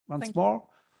once more.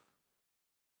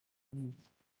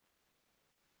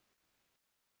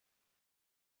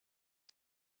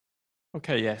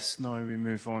 Okay, yes, now we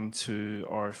move on to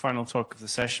our final talk of the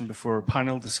session before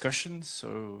panel discussions.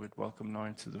 So we'd welcome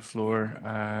now to the floor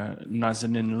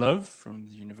Nazanin Love from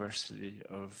the University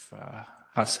of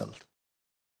Hasselt.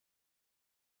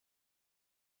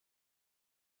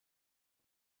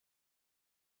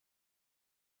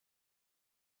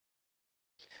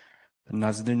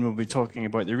 Nazanin will be talking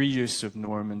about the reuse of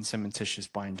norm and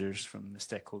cementitious binders from the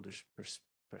stakeholders'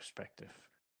 perspective.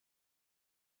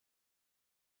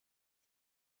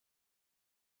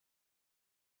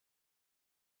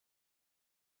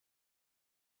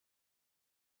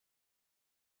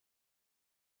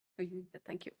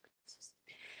 Thank you.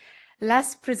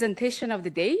 Last presentation of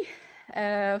the day.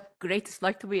 Great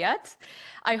slide to be at.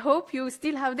 I hope you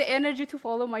still have the energy to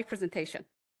follow my presentation.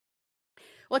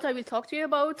 What I will talk to you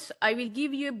about, I will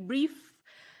give you a brief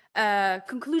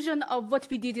conclusion of what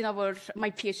we did in my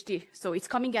PhD. So it's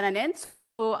coming at an end,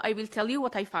 so I will tell you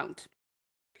what I found.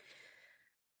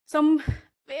 Some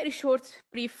very short,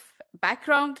 brief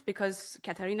background, because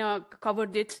Katarina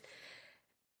covered it.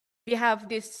 We have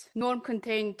this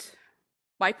norm-contained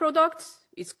byproducts.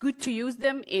 It's good to use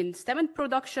them in cement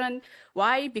production.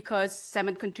 Why? Because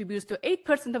cement contributes to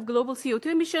 8% of global CO2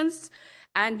 emissions,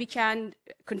 and we can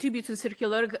contribute to the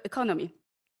circular economy.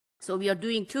 So we are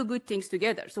doing two good things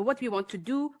together. So what we want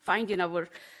to find in our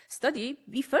study,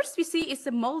 we see it's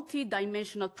a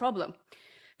multi-dimensional problem.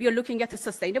 We are looking at a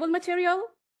sustainable material,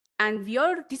 and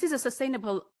this is a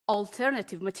sustainable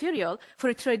alternative material for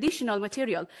a traditional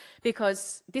material,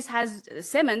 because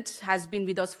cement has been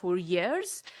with us for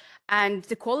years, and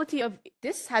the quality of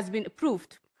this has been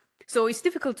approved. So it's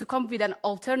difficult to come with an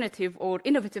alternative or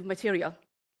innovative material.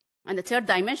 And the third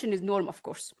dimension is norm, of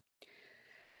course.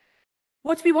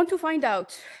 What we want to find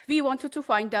out, we wanted to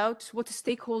find out what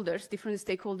different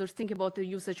stakeholders think about the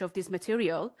usage of this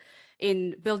material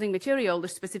in building material,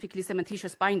 specifically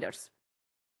cementitious binders.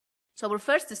 So our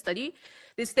first study,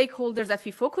 the stakeholders that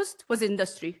we focused was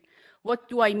industry. What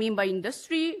do I mean by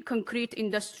industry? Concrete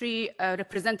industry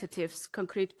representatives,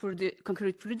 concrete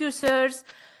producers,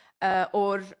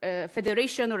 or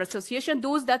federation or association,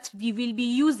 those that we will be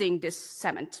using this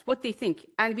cement, what they think.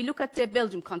 And we look at the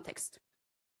Belgium context.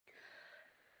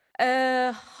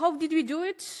 How did we do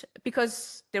it?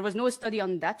 Because there was no study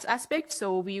on that aspect,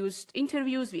 so we used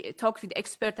interviews, we talked with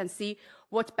experts and see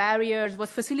what barriers, what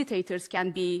facilitators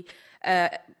can be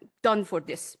done for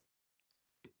this.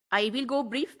 I will go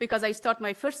brief because I start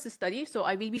my first study, so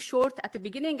I will be short at the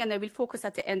beginning and I will focus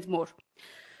at the end more.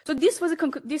 So this was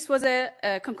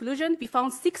a conclusion. We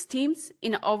found 6 themes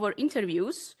in our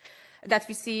interviews that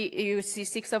you see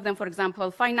 6 of them, for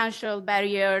example, financial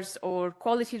barriers or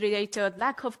quality-related,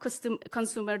 lack of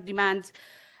consumer demand,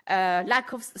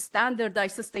 lack of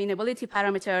standardized sustainability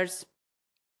parameters,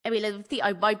 availability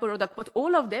of byproduct, but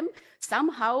all of them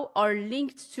somehow are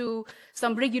linked to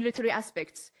some regulatory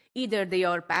aspects. Either they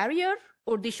are barrier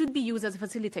or they should be used as a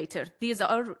facilitator. These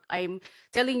are, I'm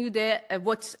telling you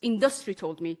what industry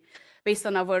told me based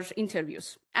on our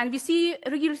interviews. And we see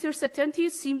regulatory certainty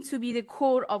seems to be the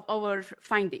core of our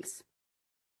findings.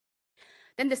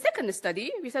 Then the second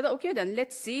study, we said, okay, then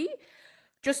let's see,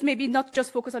 maybe not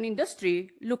just focus on industry,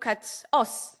 look at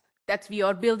us, that we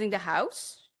are building the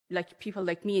house, like people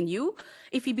like me and you.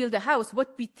 If we build a house,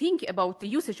 what we think about the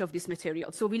usage of this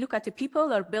material. So we look at the people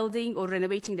who are building or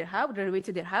renovated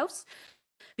their house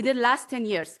within the last 10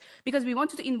 years, because we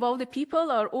wanted to involve the people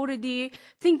who are already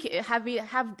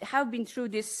have been through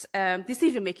this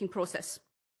decision-making process.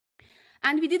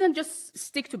 And we didn't just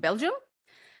stick to Belgium.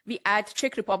 We add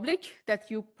Czech Republic,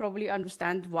 that you probably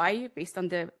understand why, based on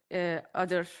the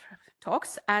other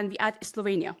talks, and we add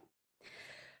Slovenia.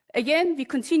 Again, we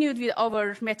continued with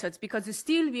our methods because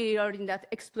still we are in that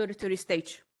exploratory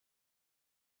stage.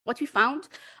 What we found,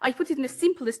 I put it in the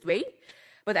simplest way,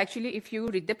 but actually if you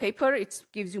read the paper, it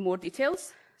gives you more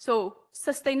details. So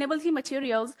sustainability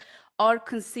materials are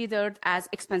considered as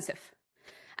expensive.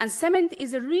 And cement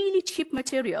is a really cheap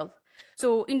material.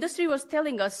 So industry was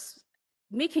telling us,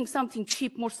 making something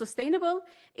cheap more sustainable,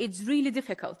 it's really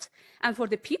difficult. And for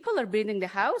the people who are building the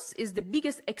house is the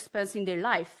biggest expense in their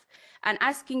life. And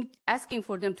asking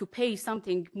for them to pay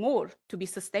something more to be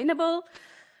sustainable,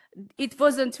 it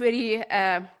wasn't very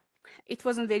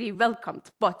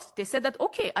welcomed. But they said that,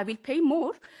 okay, I will pay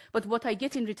more, but what I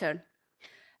get in return,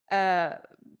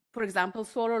 for example,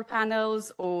 solar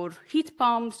panels or heat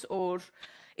pumps or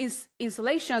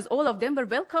installations, all of them were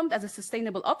welcomed as a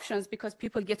sustainable options because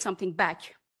people get something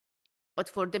back. But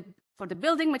for the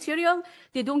building material,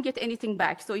 they don't get anything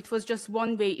back. So it was just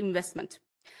one-way investment.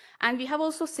 And we have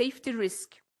also safety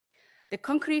risk. The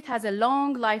concrete has a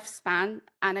long lifespan,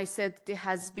 and I said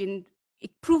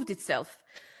it proved itself.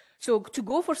 So to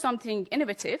go for something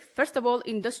innovative, first of all,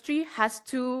 industry has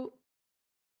to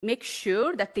make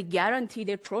sure that they guarantee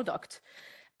their product.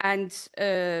 And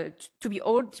to be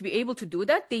able to do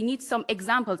that, they need some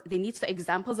examples. They need the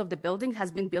examples of the building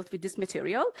has been built with this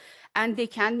material, and they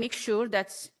can make sure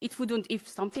that if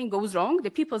something goes wrong, the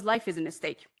people's life is in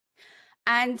stake.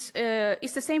 And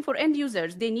it's the same for end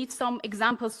users. They need some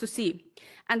examples to see.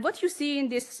 And what you see in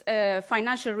this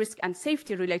financial risk and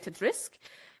safety related risk,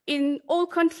 in all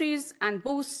countries and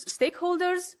both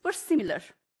stakeholders were similar.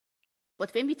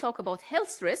 But when we talk about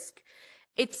health risk,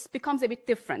 it becomes a bit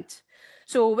different.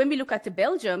 So when we look at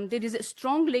Belgium, there is a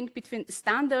strong link between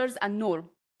standards and norm.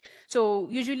 So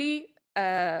usually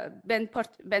when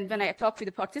I talk with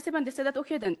the participant, they say that,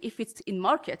 okay, then if it's in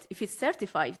market, if it's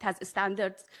certified, it has a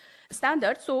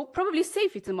standard, so probably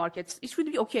safe it's in markets, it should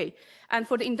be okay. And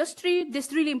for the industry, this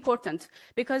is really important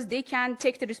because they can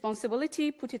take the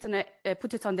responsibility, put it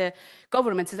on the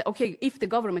government, say, okay, if the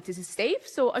government is safe,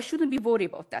 so I shouldn't be worried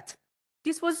about that.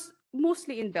 This was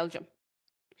mostly in Belgium.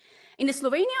 In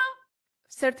Slovenia,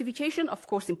 certification, of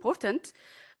course, important,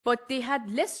 but they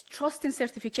had less trust in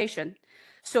certification.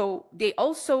 So they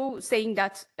also saying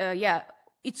that, yeah,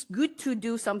 it's good to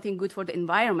do something good for the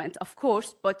environment, of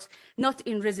course, but not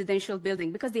in residential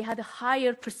building because they had a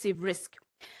higher perceived risk.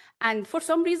 And for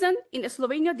some reason, in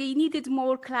Slovenia, they needed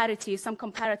more clarity, some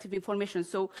comparative information.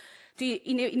 So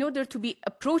in order to be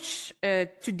approached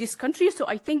to this country, so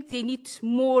I think they need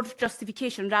more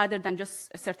justification rather than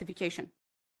just a certification.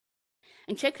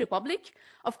 In Czech Republic,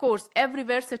 of course,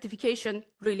 everywhere certification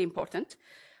really important,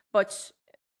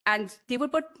 and they were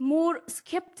but more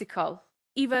skeptical,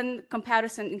 even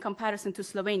in comparison to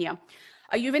Slovenia.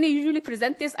 When I usually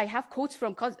present this, I have quotes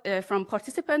from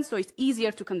participants, so it's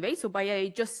easier to convey. So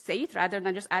I just say it rather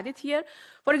than just add it here.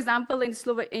 For example,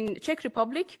 in Czech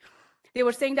Republic, they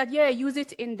were saying that, yeah, I use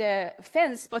it in the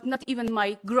fence, but not even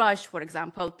my garage, for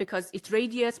example, because it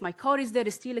radiates, my car is there,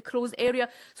 it's still a closed area.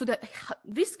 So the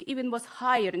risk even was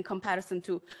higher in comparison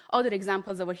to other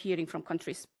examples that we're hearing from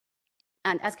countries.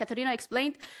 And as Katarina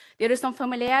explained, there is some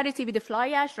familiarity with the fly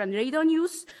ash and radon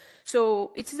use.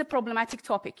 So it is a problematic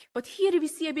topic. But here we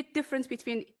see a bit difference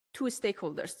between two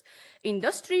stakeholders.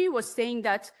 Industry was saying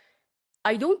that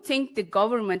I don't think the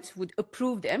government would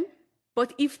approve them,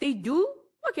 but if they do,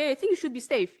 okay, I think it should be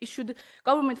safe.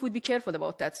 Government would be careful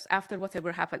about that after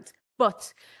whatever happened.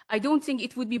 But I don't think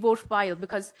it would be worthwhile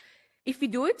because if we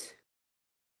do it,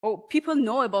 people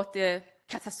know about the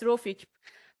catastrophic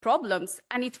problems,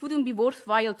 and it wouldn't be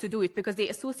worthwhile to do it because they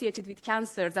associate it with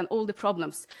cancers and all the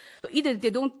problems. So either they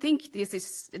don't think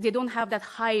they don't have that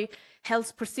high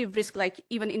health perceived risk like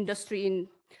even industry in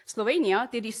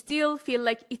Slovenia, they still feel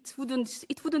like it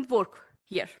wouldn't work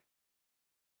here.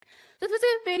 That was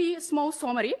a very small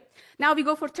summary. Now we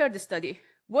go for third study.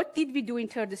 What did we do in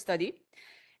third study?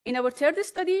 In our third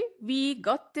study, we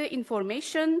got the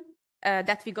information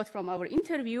that we got from our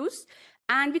interviews,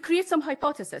 and we create some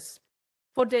hypotheses.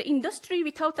 For the industry,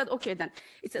 we thought that, okay, then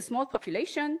it's a small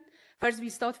population. First, we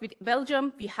start with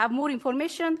Belgium. We have more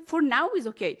information. For now, it's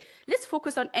okay. Let's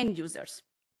focus on end users.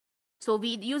 So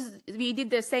we did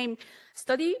the same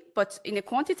study, but in a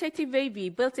quantitative way. We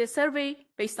built a survey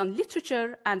based on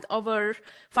literature and our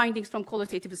findings from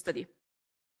qualitative study.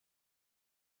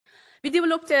 We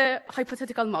developed a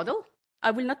hypothetical model.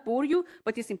 I will not bore you,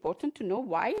 but it's important to know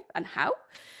why and how.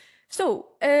 So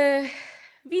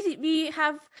we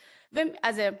have,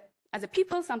 as a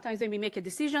people, sometimes when we make a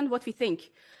decision, what we think.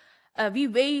 We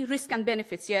weigh risk and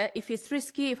benefits. Yeah, if it's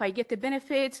risky, if I get the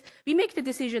benefits, we make the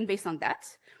decision based on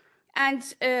that. And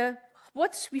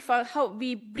what we found, how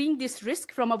we bring this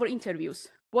risk from our interviews.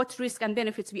 What risk and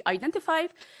benefits we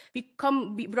identified,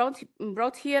 we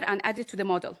brought here and added to the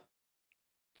model.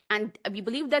 And we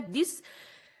believe that this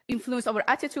influenced our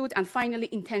attitude and finally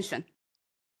intention.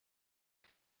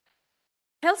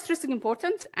 Health risk is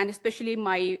important, and especially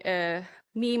me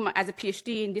as a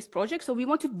PhD in this project. So we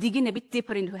want to dig in a bit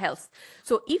deeper into health.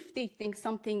 So if they think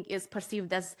something is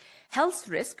perceived as health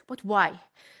risk, but why?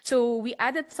 So we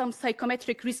added some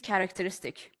psychometric risk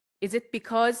characteristic. Is it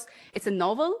because it's a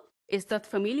novel? Is that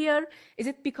familiar? Is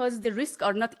it because the risks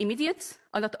are not immediate,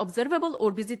 are not observable,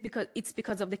 or is it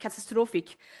because of the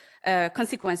catastrophic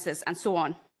consequences and so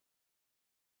on?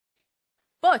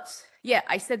 But yeah,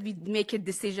 I said we make a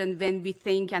decision when we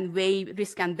think and weigh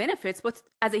risk and benefits, but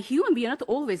as a human, we are not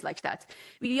always like that.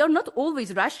 We are not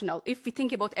always rational. If we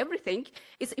think about everything,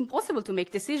 it's impossible to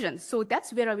make decisions. So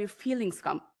that's where our feelings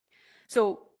come.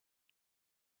 So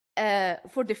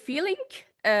for the feeling,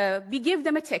 we give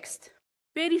them a text.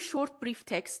 very short, brief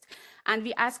text, and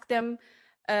we ask them,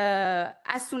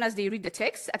 as soon as they read the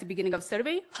text at the beginning of the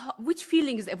survey, which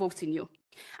feeling is evoked in you?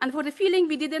 And for the feeling,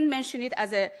 we didn't mention it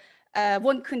as a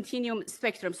one continuum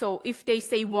spectrum. So if they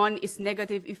say 1, it's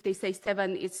negative. If they say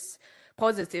 7, it's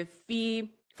positive.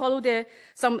 We follow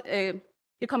some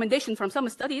recommendation from some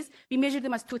studies. We measure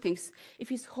them as 2 things.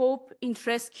 If it's hope,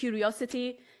 interest,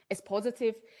 curiosity, it's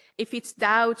positive. If it's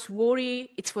doubt,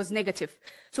 worry, it was negative.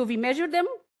 So we measure them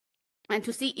and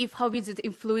to see if how is it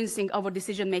influencing our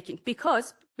decision making.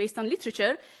 Because based on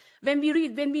literature, when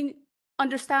we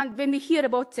understand, when we hear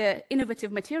about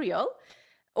innovative material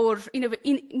or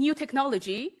new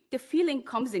technology, the feeling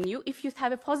comes in you. If you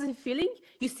have a positive feeling,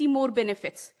 you see more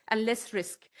benefits and less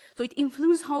risk. So it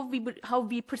influences how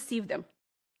we perceive them.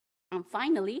 And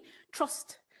finally,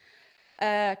 trust.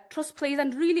 Trust plays a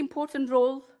really important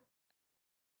role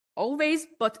always,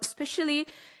 but especially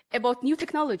about new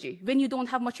technology. When you don't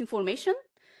have much information,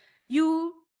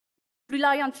 you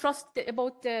rely on trust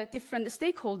about the different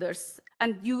stakeholders,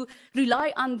 and you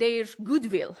rely on their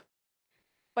goodwill.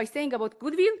 By saying about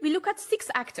goodwill, we look at 6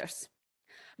 actors.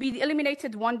 We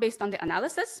eliminated 1 based on the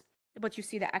analysis, but you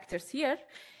see the actors here.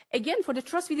 Again, for the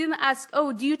trust, we didn't ask,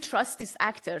 oh, do you trust this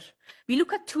actor? We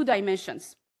look at 2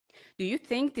 dimensions. Do you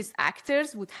think these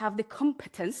actors would have the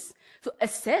competence to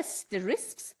assess the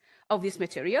risks of this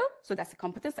material? So that's the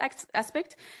competence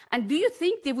aspect. And do you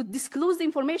think they would disclose the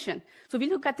information? So we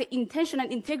look at the intention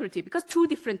and integrity, because 2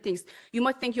 different things. You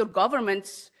might think your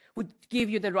government would give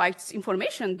you the right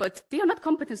information, but they are not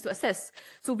competent to assess.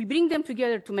 So we bring them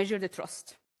together to measure the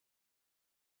trust.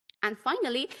 And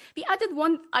finally, we added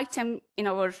 1 item in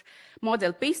our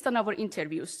model based on our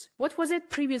interviews. What was it?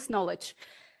 Previous knowledge.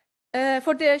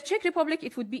 For the Czech Republic,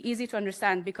 it would be easy to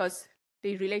understand because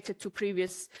they related to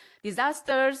previous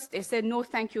disasters. They said, no,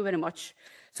 thank you very much.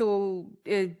 So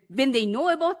when they know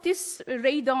about this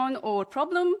radon or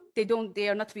problem, they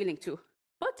are not willing to.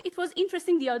 But it was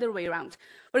interesting the other way around.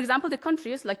 For example, the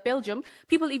countries like Belgium,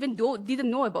 people even didn't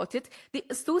know about it. They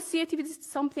associated with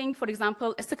something, for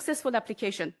example, a successful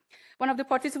application. One of the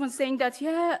participants saying that,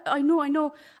 yeah, I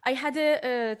know. I had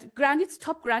a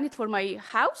top granite for my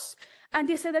house, and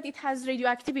they said that it has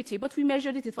radioactivity, but we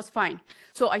measured it, it was fine.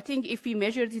 So I think if we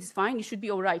measured it, it's fine, it should be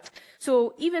all right.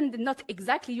 So even the not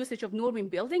exactly usage of norm in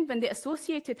building, when they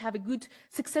associate it, have a good,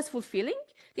 successful feeling,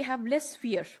 they have less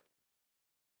fear.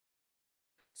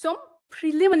 Some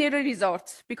preliminary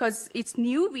results, because it's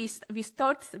new, we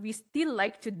still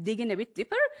like to dig in a bit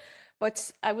deeper,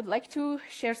 but I would like to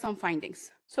share some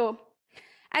findings. So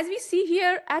as we see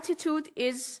here, attitude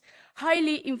is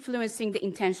highly influencing the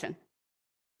intention.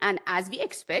 And as we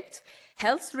expect,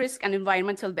 health risk and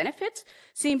environmental benefit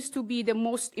seems to be the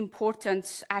most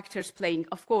important actors playing.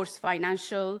 Of course,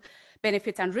 financial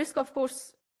benefit and risk, of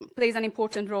course, plays an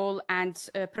important role, and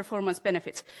performance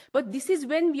benefits. But this is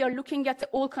when we are looking at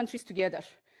all countries together.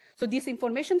 So this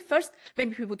information first,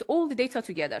 when we put all the data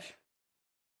together.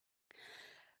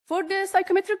 For the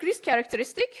psychometric risk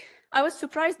characteristic, I was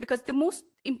surprised because the most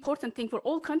important thing for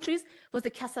all countries was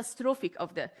the catastrophic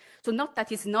of so not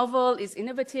that it's novel, it's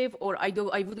innovative, or I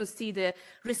wouldn't see the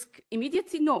risk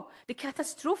immediately. No, the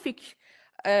catastrophic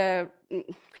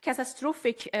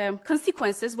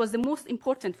consequences was the most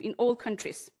important in all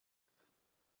countries.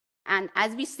 And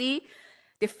as we see,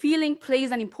 the feeling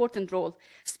plays an important role,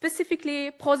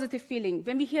 specifically positive feeling.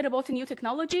 When we hear about a new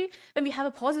technology, when we have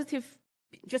a positive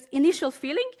just initial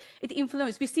feeling, it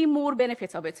influences. We see more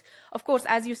benefits of it. Of course,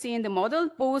 as you see in the model,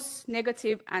 both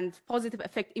negative and positive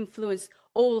effect influence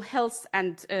all health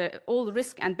and all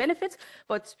risk and benefits,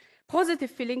 but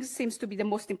positive feelings seems to be the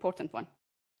most important one.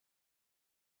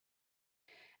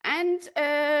 And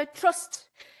trust.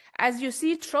 As you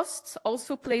see, trust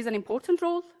also plays an important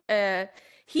role.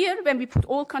 Here, when we put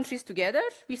all countries together,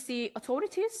 we see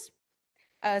authorities,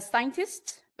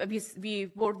 scientists. We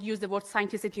use the word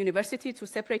scientists at university to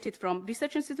separate it from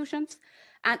research institutions,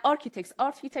 and architects.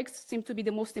 Architects seem to be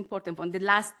the most important one. The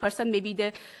last person, maybe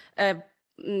the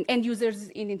end users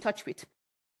in touch with.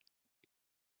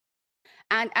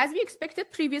 And as we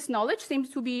expected, previous knowledge seems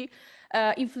to be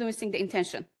influencing the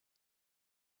intention.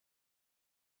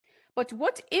 But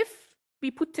what if we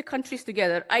put the countries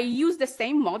together? I use the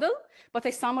same model, but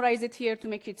I summarize it here to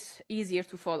make it easier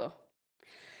to follow.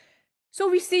 So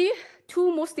we see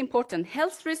 2 most important,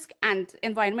 health risk and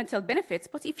environmental benefits.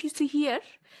 But if you see here,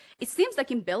 it seems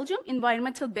like in Belgium,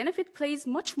 environmental benefit plays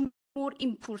much more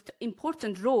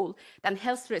important role than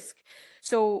health risk.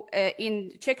 So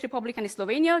in Czech Republic and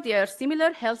Slovenia, they are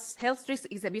similar. Health risk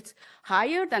is a bit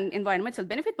higher than environmental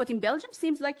benefit. But in Belgium,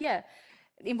 seems like, yeah,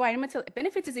 environmental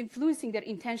benefit is influencing their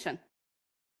intention.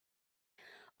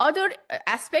 Other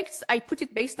aspects, I put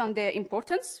it based on the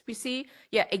importance. We see,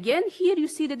 yeah, again, here you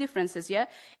see the differences, yeah.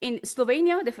 In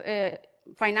Slovenia, the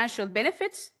financial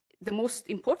benefits, the most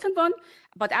important one,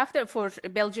 but after for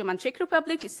Belgium and Czech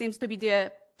Republic, it seems to be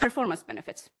the performance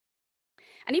benefits.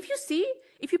 And if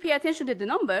you pay attention to the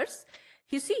numbers,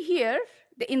 you see here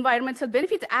the environmental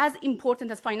benefit as important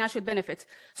as financial benefits.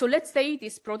 So let's say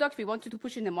this product we wanted to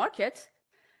push in the market,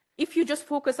 if you just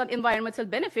focus on environmental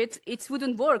benefits, it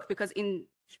wouldn't work, because in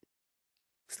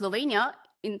Slovenia,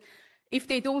 if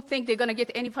they don't think they're going to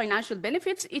get any financial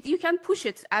benefits, you can push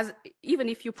it as even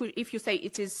if you say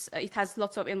it has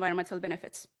lots of environmental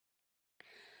benefits.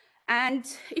 And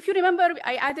if you remember,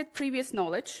 I added previous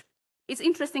knowledge. It's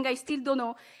interesting. I still don't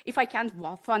know if I can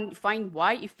find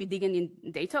why, if we dig in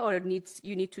data, or we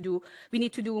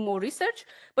need to do more research.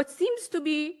 But seems to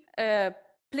be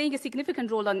playing a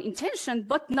significant role on intention,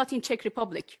 but not in Czech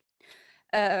Republic.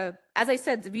 As I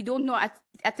said, we don't know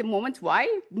at the moment why.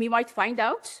 We might find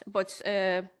out, but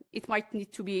it might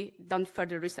need to be done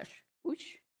further research.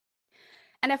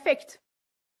 An effect,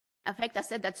 I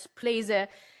said, that plays a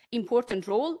important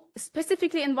role,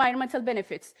 specifically environmental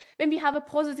benefits. When we have a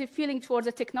positive feeling towards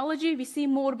a technology, we see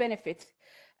more benefit.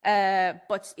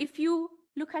 But if you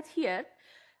look at here,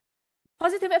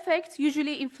 positive effects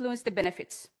usually influence the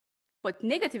benefits, but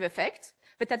negative effects,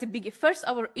 but at the first,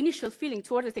 our initial feeling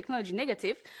towards the technology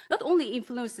negative, not only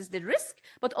influences the risk,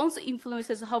 but also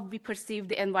influences how we perceive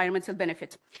the environmental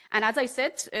benefit. And as I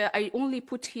said, I only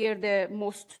put here the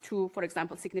most two, for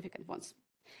example, significant ones.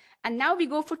 And now we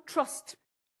go for trust.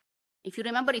 If you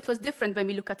remember, it was different when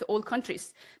we look at all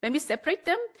countries. When we separate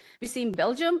them, we see in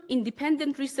Belgium,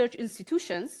 independent research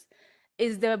institutions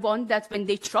is the one that when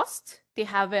they trust, they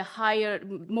have a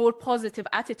more positive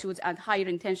attitudes and higher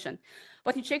intention.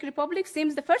 But in Czech Republic,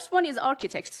 seems the first one is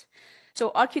architects.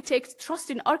 So trust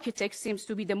in architects seems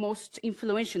to be the most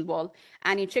influential one.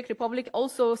 And in Czech Republic,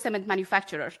 also cement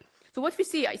manufacturers. So what we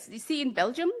see, in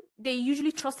Belgium, they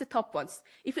usually trust the top ones.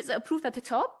 If it's approved at the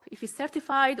top, if it's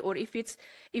certified, or if the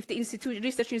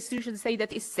research institutions say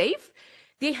that it's safe,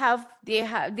 they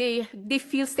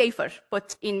feel safer.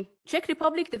 But in Czech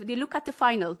Republic, they look at the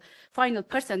final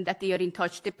person that they are in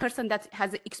touch, the person that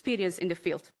has experience in the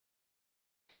field.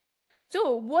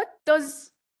 So what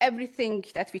does everything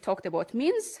that we talked about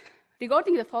means?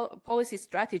 Regarding the policy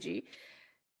strategy,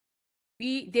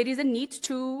 there is a need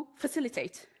to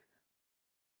facilitate.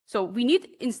 So we need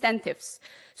incentives.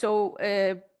 So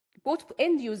both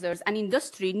end users and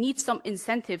industry need some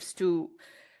incentives to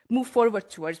move forward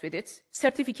towards with it.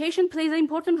 Certification plays an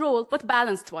important role, but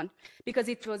balanced one, because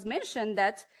it was mentioned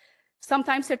that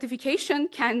sometimes certification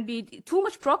can be too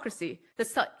much bureaucracy.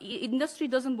 The industry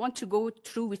doesn't want to go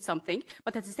through with something,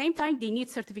 but at the same time, they need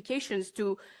certifications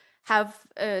to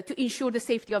ensure the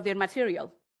safety of their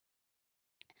material.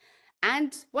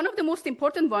 And one of the most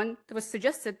important one that was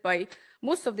suggested by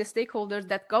most of the stakeholders,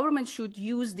 that government should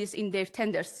use this in their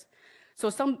tenders. So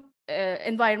some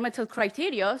environmental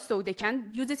criteria, so they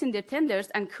can use it in their tenders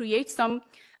and create some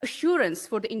assurance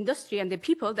for the industry and the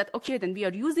people that, okay, then we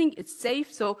are using, it's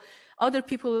safe, so other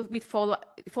people will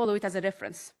follow it as a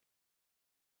reference.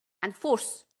 And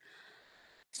force.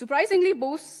 Surprisingly,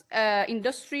 both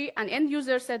industry and end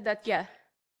users said that, yeah,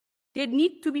 they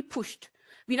need to be pushed.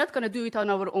 We're not going to do it on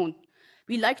our own.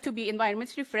 We like to be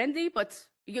environmentally friendly, but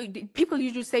people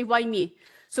usually say, why me?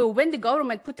 So when the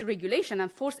government put the regulation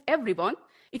and force everyone,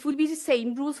 it would be the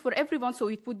same rules for everyone, so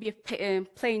it would be a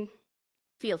plain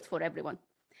field for everyone.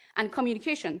 And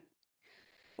communication.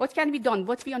 What can be done?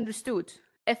 What we understood?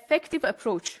 Effective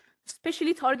approach,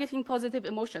 especially targeting positive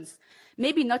emotions.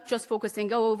 Maybe not just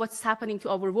focusing, oh, what's happening to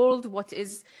our world?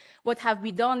 What have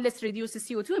we done? Let's reduce the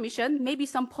CO2 emission. Maybe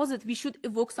we should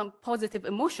evoke some positive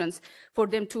emotions for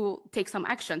them to take some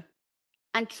action.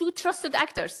 And through trusted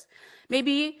actors.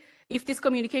 Maybe if this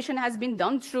communication has been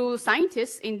done through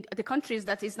scientists in the countries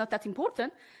that is not that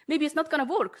important, maybe it's not going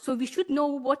to work. So we should know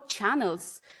what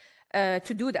channels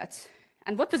to do that.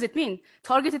 And what does it mean?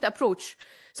 Targeted approach.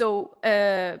 So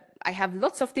I have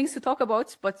lots of things to talk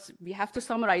about, but we have to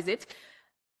summarize it.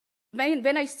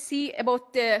 When I see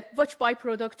about which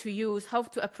byproduct to use, how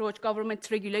to approach government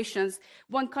regulations,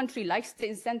 one country likes the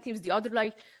incentives, the other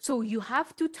like, so you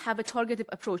have to have a targeted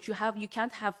approach. You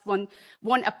can't have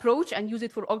one approach and use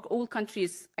it for all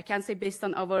countries. I can say based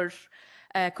on our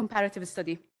comparative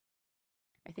study.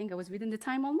 I think I was within the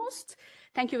time almost.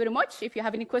 Thank you very much. If you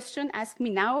have any question, ask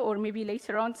me now, or maybe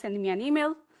later on, send me an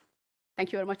email.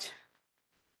 Thank you very much.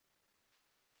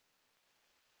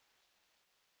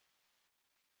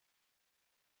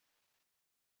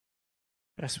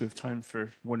 Yes, we have time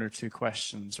for one or two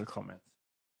questions or comments.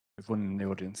 We have one in the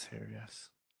audience here, yes.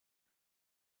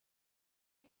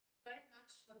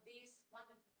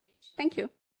 Thank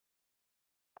you.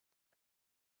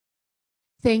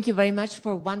 Thank you very much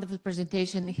for a wonderful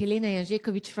presentation. Helena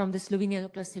Janžeković from the Slovenian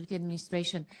Nuclear Safety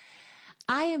Administration.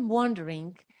 I am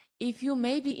wondering if you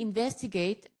maybe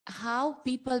investigate how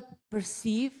people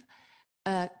perceive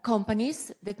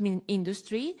companies, that mean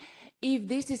industry, if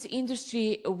this is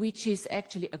industry which is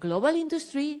actually a global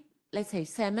industry, let's say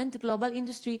cement global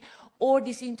industry, or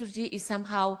this industry is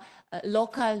somehow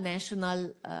local,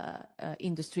 national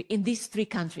industry in these three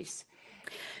countries.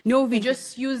 No, we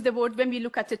just use the word, when we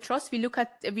look at the trust,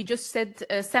 we just said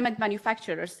cement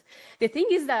manufacturers. The thing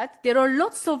is that there are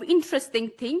lots of interesting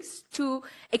things to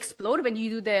explore when you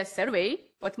do the survey.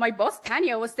 But my boss,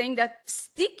 Tanya, was saying that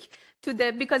stick to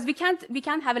because we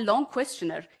can't have a long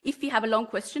questionnaire. If we have a long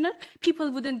questionnaire,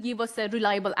 people wouldn't give us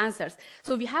reliable answers.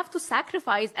 So we have to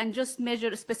sacrifice and just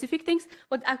measure specific things.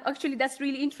 But actually, that's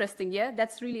really interesting. Yeah,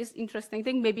 that's really interesting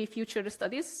thing. Maybe future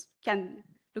studies can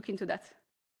look into that.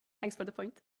 Thanks for the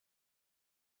point.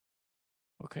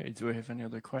 Okay, do we have any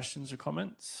other questions or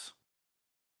comments?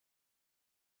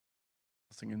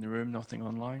 Nothing in the room, nothing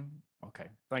online? Okay,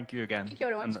 thank you again. Thank you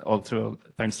very much. And also,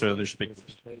 thanks to other speakers.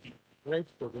 Great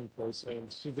presentation.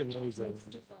 She's amazing.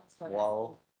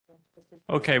 Wow.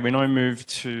 Okay, we now move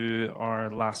to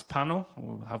our last panel.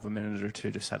 We'll have a minute or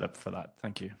two to set up for that.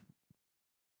 Thank you.